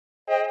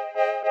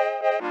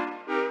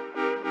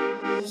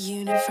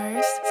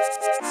Universe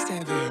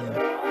 7.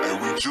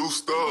 And we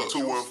juiced up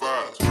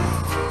 215.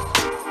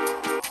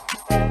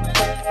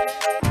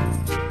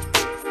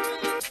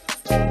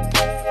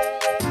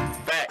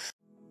 Facts.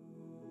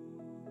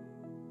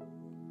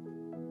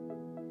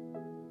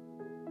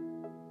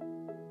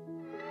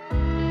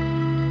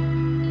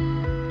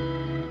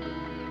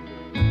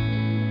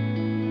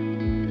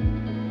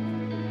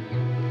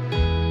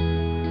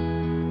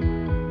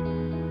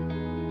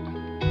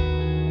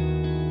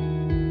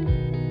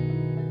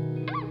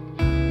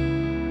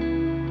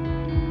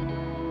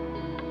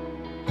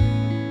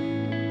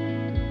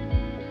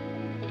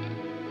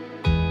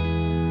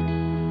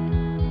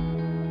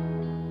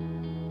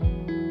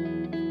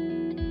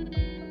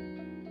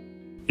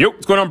 Yo,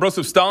 what's going on, bros?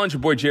 Of Stalin, your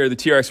boy Jerry, the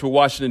TRX for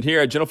Washington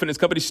here at General Fitness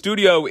Company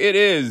Studio. It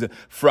is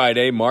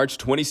Friday, March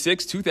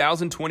 26,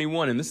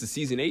 2021, and this is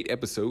Season 8,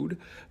 Episode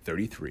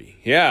 33.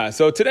 Yeah,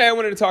 so today I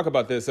wanted to talk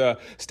about this,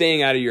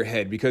 staying out of your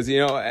head, because,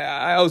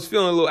 I was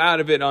feeling a little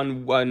out of it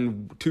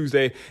on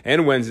Tuesday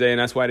and Wednesday, and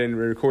that's why I didn't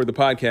record the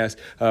podcast.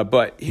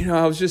 But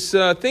I was just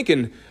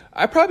thinking,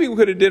 I probably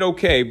could have did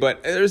okay,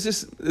 but there's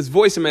this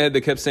voice in my head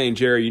that kept saying,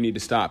 Jerry, you need to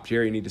stop.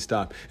 Jerry, you need to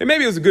stop. And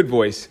maybe it was a good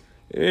voice.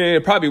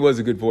 It probably was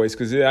a good voice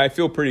because I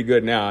feel pretty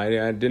good now.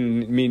 I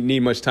didn't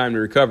need much time to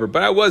recover,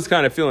 but I was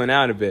kind of feeling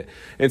out of it.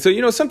 And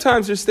so,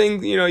 sometimes there's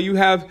things,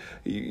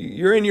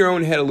 you're in your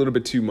own head a little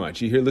bit too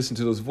much. You listen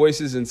to those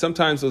voices, and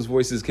sometimes those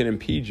voices can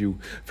impede you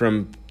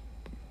from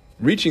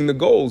reaching the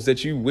goals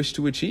that you wish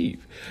to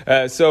achieve.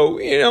 So,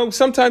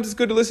 sometimes it's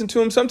good to listen to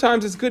them.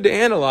 Sometimes it's good to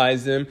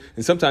analyze them.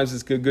 And sometimes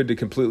it's good to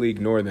completely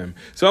ignore them.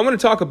 So I want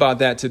to talk about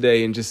that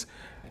today and just,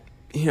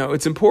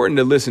 it's important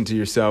to listen to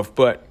yourself,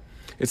 but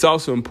it's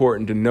also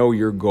important to know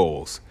your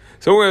goals.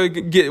 So we're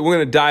going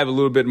to dive a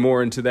little bit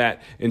more into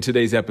that in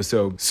today's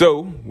episode.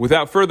 So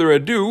without further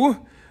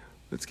ado,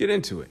 let's get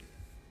into it.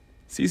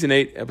 Season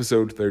 8,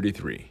 Episode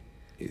 33.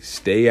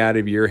 Stay out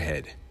of your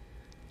head.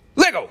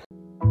 Lego!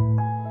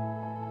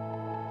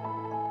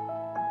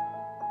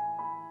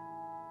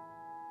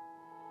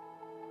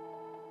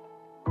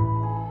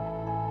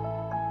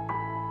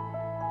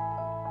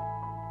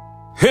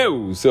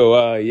 So,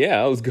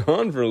 I was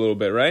gone for a little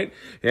bit, right?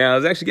 Yeah, I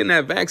was actually getting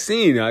that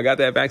vaccine. I got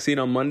that vaccine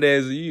on Monday,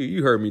 as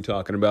you heard me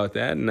talking about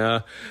that. And,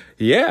 I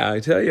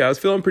tell you, I was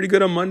feeling pretty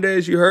good on Monday,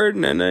 as you heard.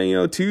 And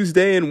then,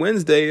 Tuesday and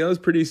Wednesday, I was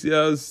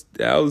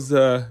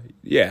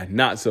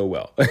not so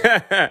well.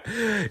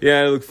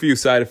 A few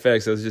side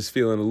effects. I was just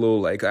feeling a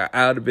little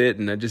out of it,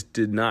 and I just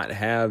did not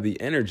have the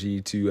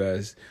energy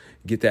to,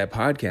 get that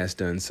podcast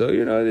done. So,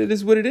 it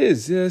is what it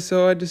is.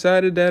 So I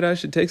decided that I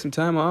should take some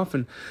time off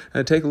and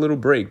take a little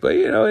break. But,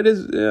 it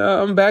is,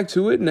 I'm back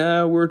to it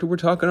now. We're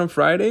talking on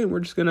Friday, and we're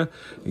just going to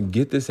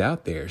get this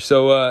out there.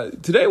 So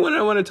today what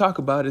I want to talk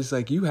about is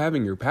you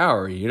having your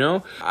power,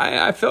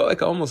 I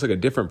felt almost like a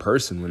different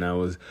person when I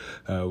was,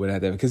 when I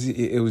had that, because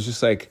it was just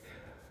see,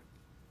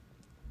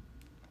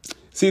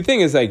 the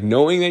thing is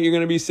knowing that you're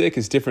going to be sick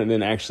is different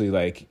than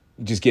actually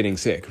just getting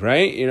sick,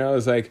 right?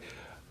 It's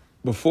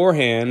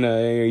beforehand,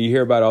 you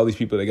hear about all these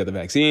people that got the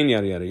vaccine,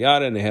 yada, yada,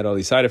 yada, and they had all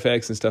these side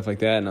effects and stuff like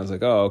that. And I was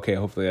like, oh, okay,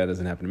 hopefully that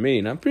doesn't happen to me.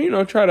 And I'm,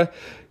 try to,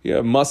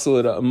 muscle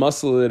it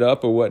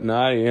up or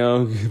whatnot,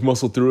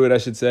 muscle through it, I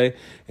should say.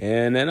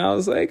 And then I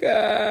was like,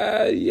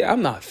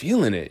 I'm not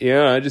feeling it.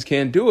 I just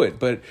can't do it.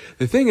 But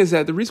the thing is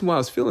that the reason why I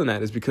was feeling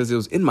that is because it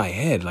was in my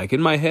head.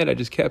 In my head, I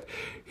just kept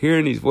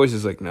hearing these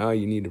voices no,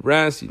 you need to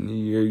rest.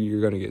 You're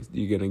going to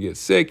get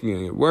sick. You're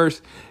going to get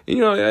worse.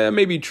 And, that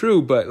may be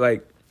true, but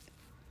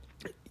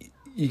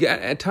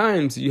at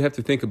times you have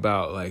to think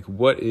about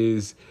what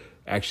is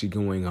actually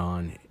going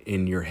on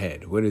in your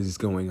head. What is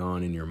going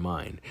on in your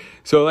mind?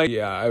 So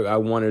I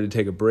wanted to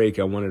take a break.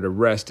 I wanted to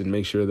rest and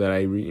make sure that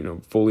I,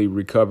 fully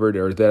recovered,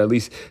 or that at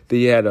least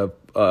they had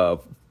a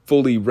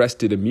fully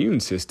rested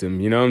immune system.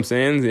 You know what I'm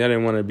saying? I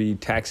didn't want to be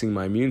taxing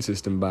my immune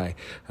system by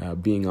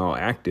being all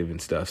active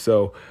and stuff.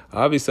 So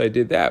obviously I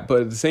did that.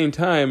 But at the same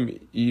time,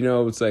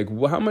 it's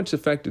how much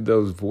affected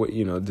those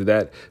did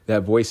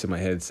that voice in my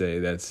head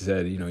that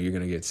said, you're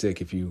going to get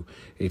sick if you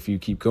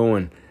keep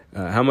going.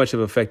 How much of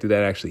an effect did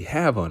that actually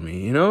have on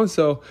me?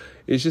 So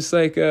it's just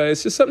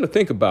it's just something to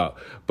think about.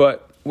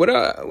 But what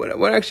I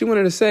actually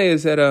wanted to say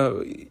is that,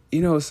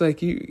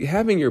 it's you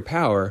having your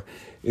power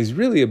is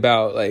really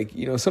about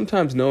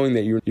sometimes knowing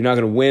that you're not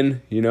going to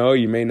win,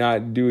 you may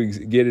not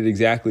get it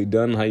exactly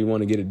done how you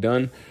want to get it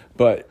done,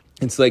 but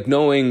it's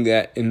knowing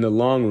that in the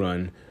long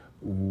run,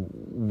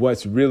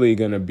 what's really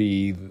going to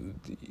be,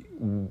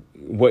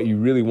 what you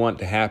really want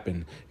to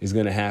happen is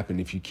going to happen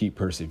if you keep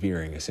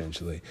persevering,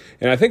 essentially.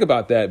 And I think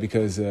about that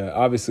because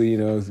obviously,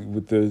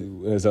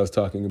 as I was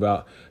talking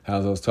about how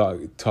I was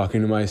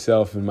talking to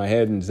myself in my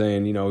head and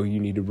saying, you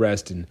need to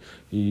rest and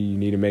you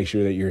need to make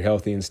sure that you're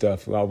healthy and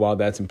stuff. While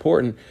that's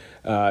important,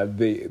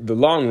 the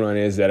long run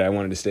is that I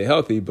wanted to stay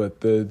healthy,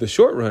 but the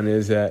short run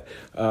is that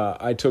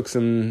I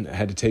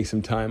had to take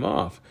some time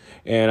off.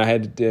 And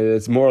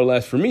it's more or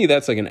less, for me,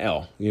 that's like an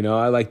L.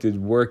 I like to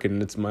work,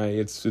 and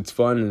it's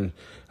fun, and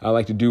I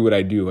like to do what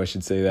I do. I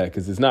should say that,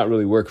 because it's not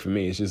really work for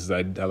me. It's just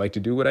I like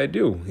to do what I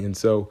do. And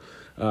so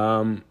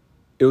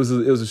it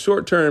was a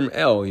short-term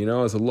L, you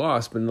know, as a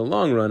loss, but in the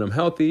long run, I'm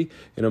healthy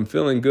and I'm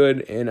feeling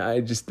good. And I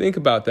just think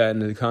about that in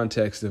the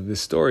context of this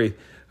story.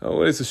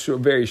 It's a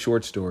very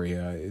short story.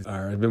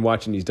 I've been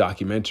watching these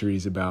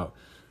documentaries about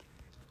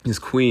this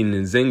queen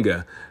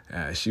Nzinga.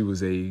 She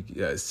was a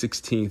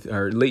 16th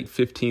or late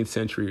 15th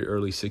century,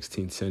 early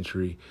 16th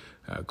century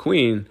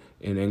queen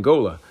in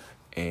Angola,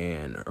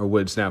 or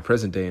what's now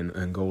present day in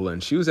Angola.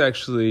 And she was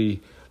actually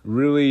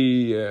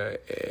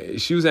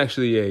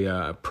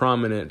a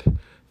prominent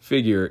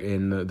figure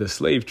in the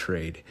slave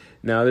trade.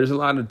 Now, there's a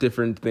lot of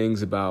different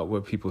things about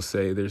what people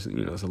say. There's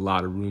a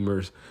lot of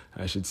rumors,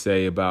 I should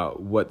say,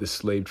 about what the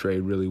slave trade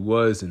really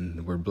was,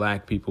 and were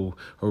black people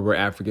or were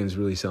Africans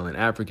really selling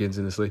Africans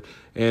in the slave.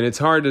 And it's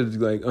hard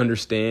to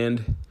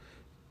understand,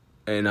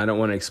 and I don't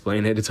want to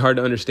explain it. It's hard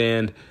to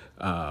understand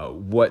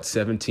what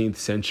 17th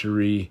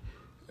century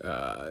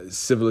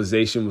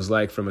civilization was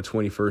like from a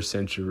 21st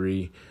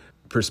century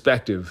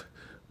perspective.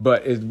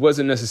 But it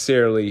wasn't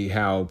necessarily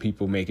how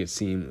people make it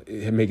seem.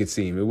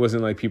 It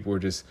wasn't like people were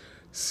just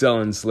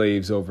selling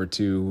slaves over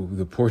to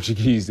the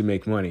Portuguese to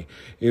make money.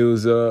 It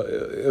was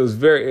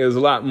a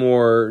lot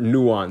more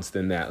nuanced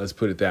than that. Let's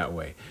put it that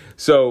way.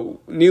 So,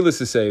 needless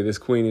to say, this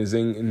Queen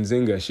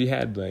Nzinga, she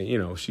had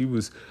she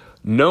was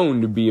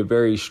known to be a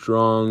very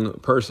strong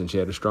person. She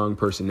had a strong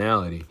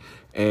personality.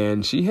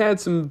 And she had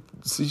some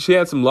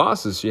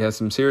losses. She had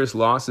some serious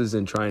losses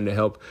in trying to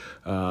help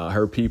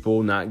her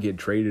people not get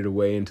traded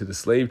away into the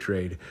slave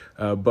trade.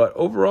 But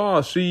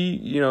overall, she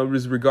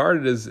was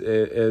regarded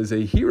as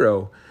a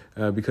hero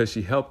because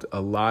she helped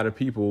a lot of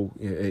people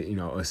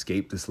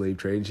escape the slave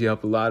trade. She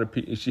helped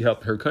she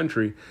helped her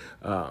country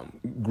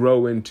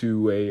grow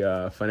into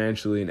a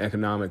financially and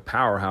economic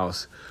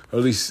powerhouse, or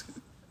at least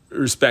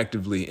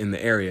respectively in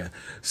the area.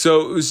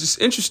 So it was just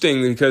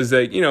interesting because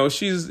she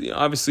has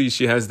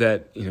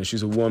that,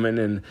 she's a woman,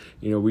 and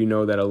we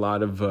know that a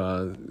lot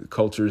of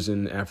cultures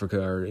in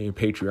Africa are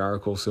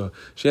patriarchal, so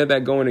she had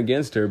that going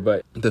against her.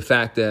 But the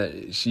fact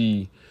that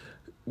she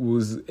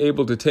was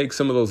able to take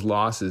some of those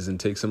losses and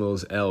take some of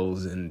those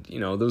L's, and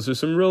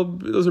those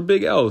are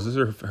big L's. Those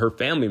are her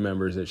family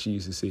members that she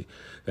used to see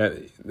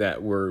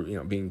that were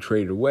being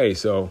traded away.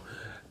 So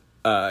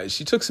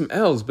she took some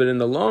L's, but in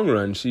the long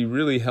run, she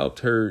really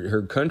helped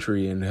her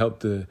country and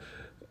helped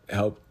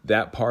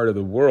that part of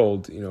the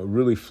world,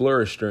 really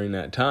flourish during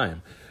that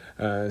time.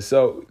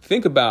 So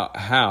think about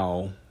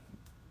how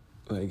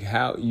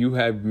you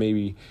have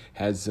maybe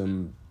had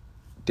some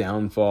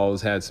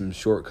downfalls, had some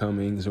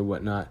shortcomings or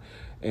whatnot,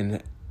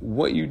 and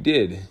what you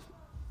did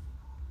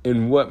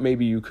and what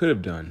maybe you could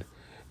have done.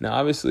 Now,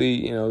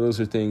 obviously, those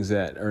are things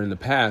that are in the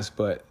past,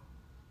 but at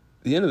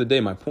the end of the day,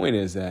 my point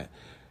is that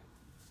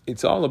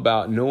it's all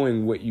about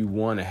knowing what you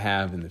want to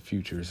have in the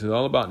future. It's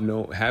all about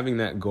having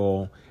that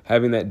goal,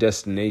 having that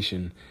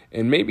destination,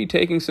 and maybe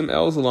taking some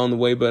L's along the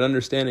way, but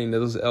understanding that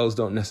those L's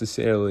don't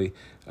necessarily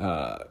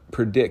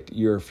predict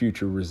your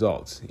future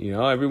results.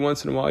 Every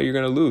once in a while you're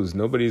going to lose.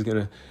 Nobody's going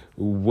to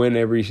win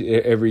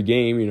every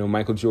game.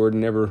 Michael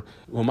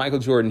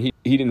Jordan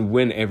he didn't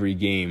win every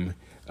game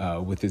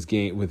with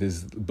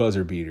his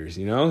buzzer beaters.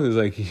 It was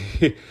like,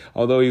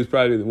 although he was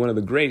probably one of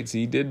the greats,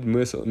 he did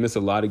miss a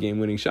lot of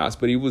game-winning shots,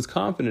 but he was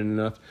confident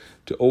enough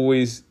to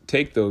always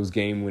take those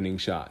game-winning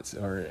shots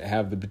or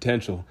have the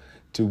potential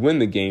to win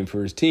the game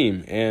for his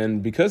team.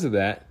 And because of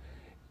that,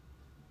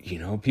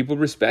 people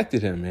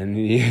respected him, and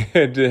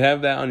to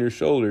have that on your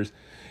shoulders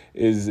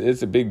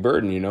it's a big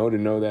burden, to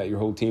know that your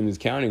whole team is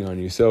counting on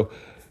you. So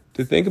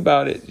to think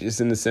about it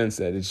just in the sense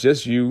that it's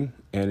just you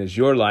and it's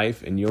your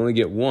life and you only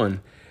get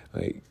one,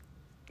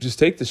 just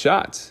take the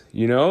shots,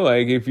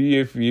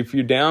 if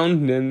you're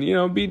down,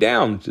 then, be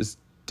down. Just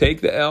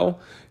take the L,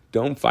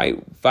 don't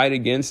fight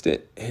against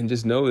it, and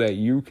just know that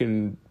you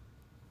can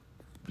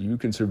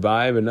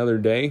survive another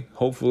day,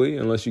 hopefully,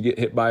 unless you get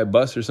hit by a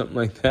bus or something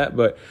like that.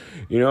 But,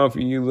 if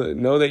you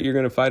know that you're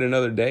going to fight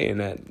another day, and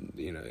that,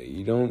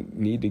 you don't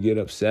need to get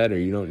upset, or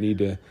you don't need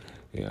to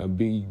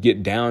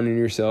get down in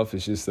yourself.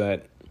 It's just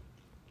that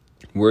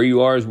where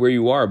you are is where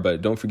you are,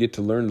 but don't forget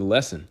to learn the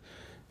lesson.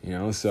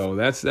 So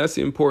that's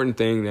the important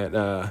thing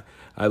that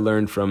I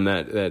learned from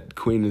that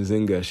Queen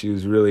Nzinga. She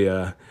was really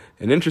an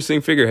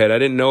interesting figurehead. I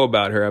didn't know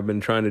about her. I've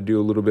been trying to do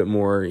a little bit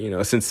more,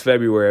 since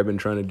February, I've been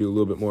trying to do a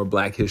little bit more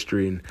Black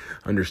history and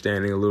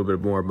understanding a little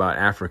bit more about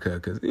Africa,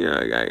 because,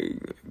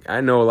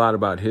 I know a lot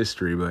about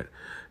history, but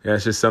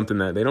it's just something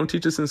that they don't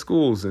teach us in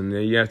schools, and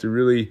you have to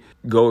really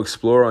go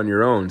explore on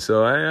your own.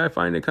 So I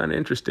find it kind of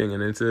interesting,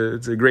 and it's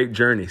a great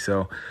journey.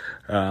 So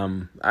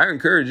I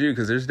encourage you,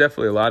 because there's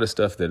definitely a lot of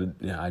stuff that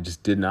I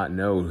just did not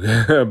know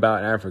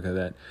about Africa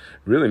that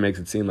really makes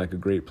it seem like a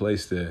great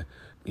place to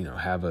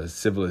have a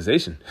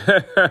civilization.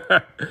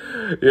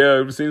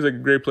 It seems like a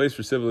great place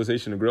for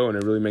civilization to grow, and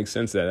it really makes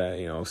sense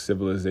that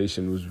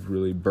civilization was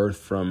really birthed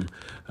from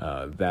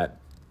that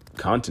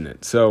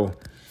continent. So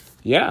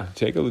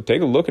take a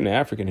look into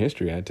African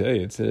history. I tell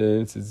you,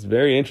 it's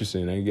very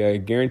interesting. I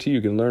guarantee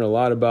you can learn a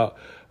lot about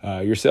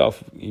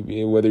yourself,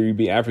 whether you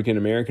be African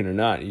American or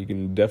not. You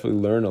can definitely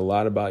learn a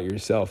lot about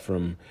yourself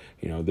from,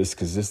 this,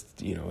 because this,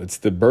 it's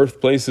the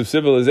birthplace of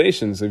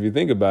civilization. So if you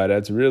think about it,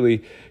 that's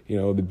really,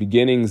 the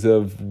beginnings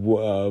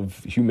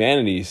of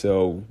humanity.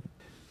 So,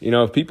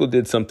 if people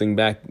did something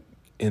back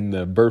in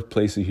the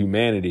birthplace of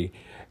humanity,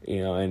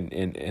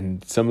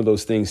 and some of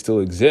those things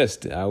still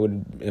exist, I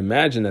would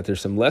imagine that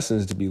there's some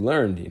lessons to be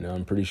learned.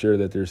 I'm pretty sure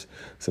that there's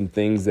some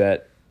things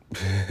that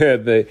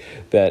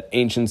that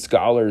ancient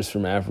scholars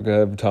from Africa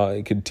have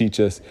taught, could teach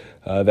us,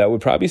 that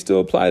would probably still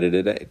apply to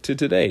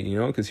today,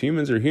 because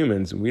humans are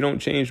humans and we don't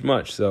change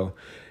much. So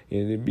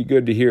it'd be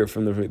good to hear it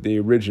from the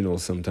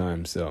originals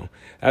sometimes. So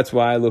that's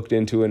why I looked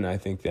into it, and I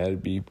think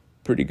that'd be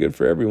pretty good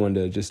for everyone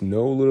to just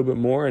know a little bit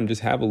more and just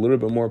have a little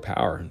bit more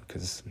power,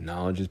 because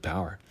knowledge is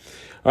power.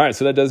 All right,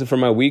 so that does it for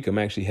my week. I'm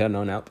actually heading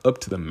on out up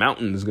to the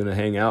mountains. Going to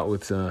hang out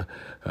with some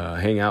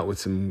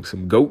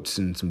goats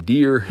and some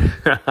deer.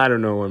 I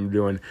don't know what I'm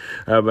doing,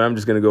 but I'm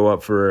just going to go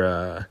up for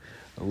a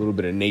little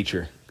bit of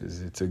nature,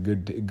 because it's a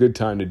good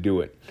time to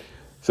do it.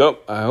 So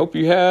I hope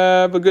you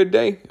have a good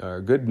day, or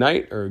a good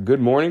night, or a good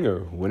morning, or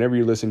whenever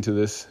you listen to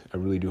this. I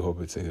really do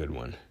hope it's a good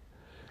one.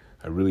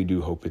 I really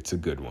do hope it's a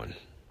good one.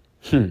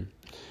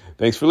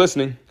 Thanks for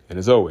listening, and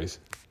as always,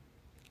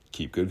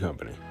 keep good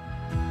company.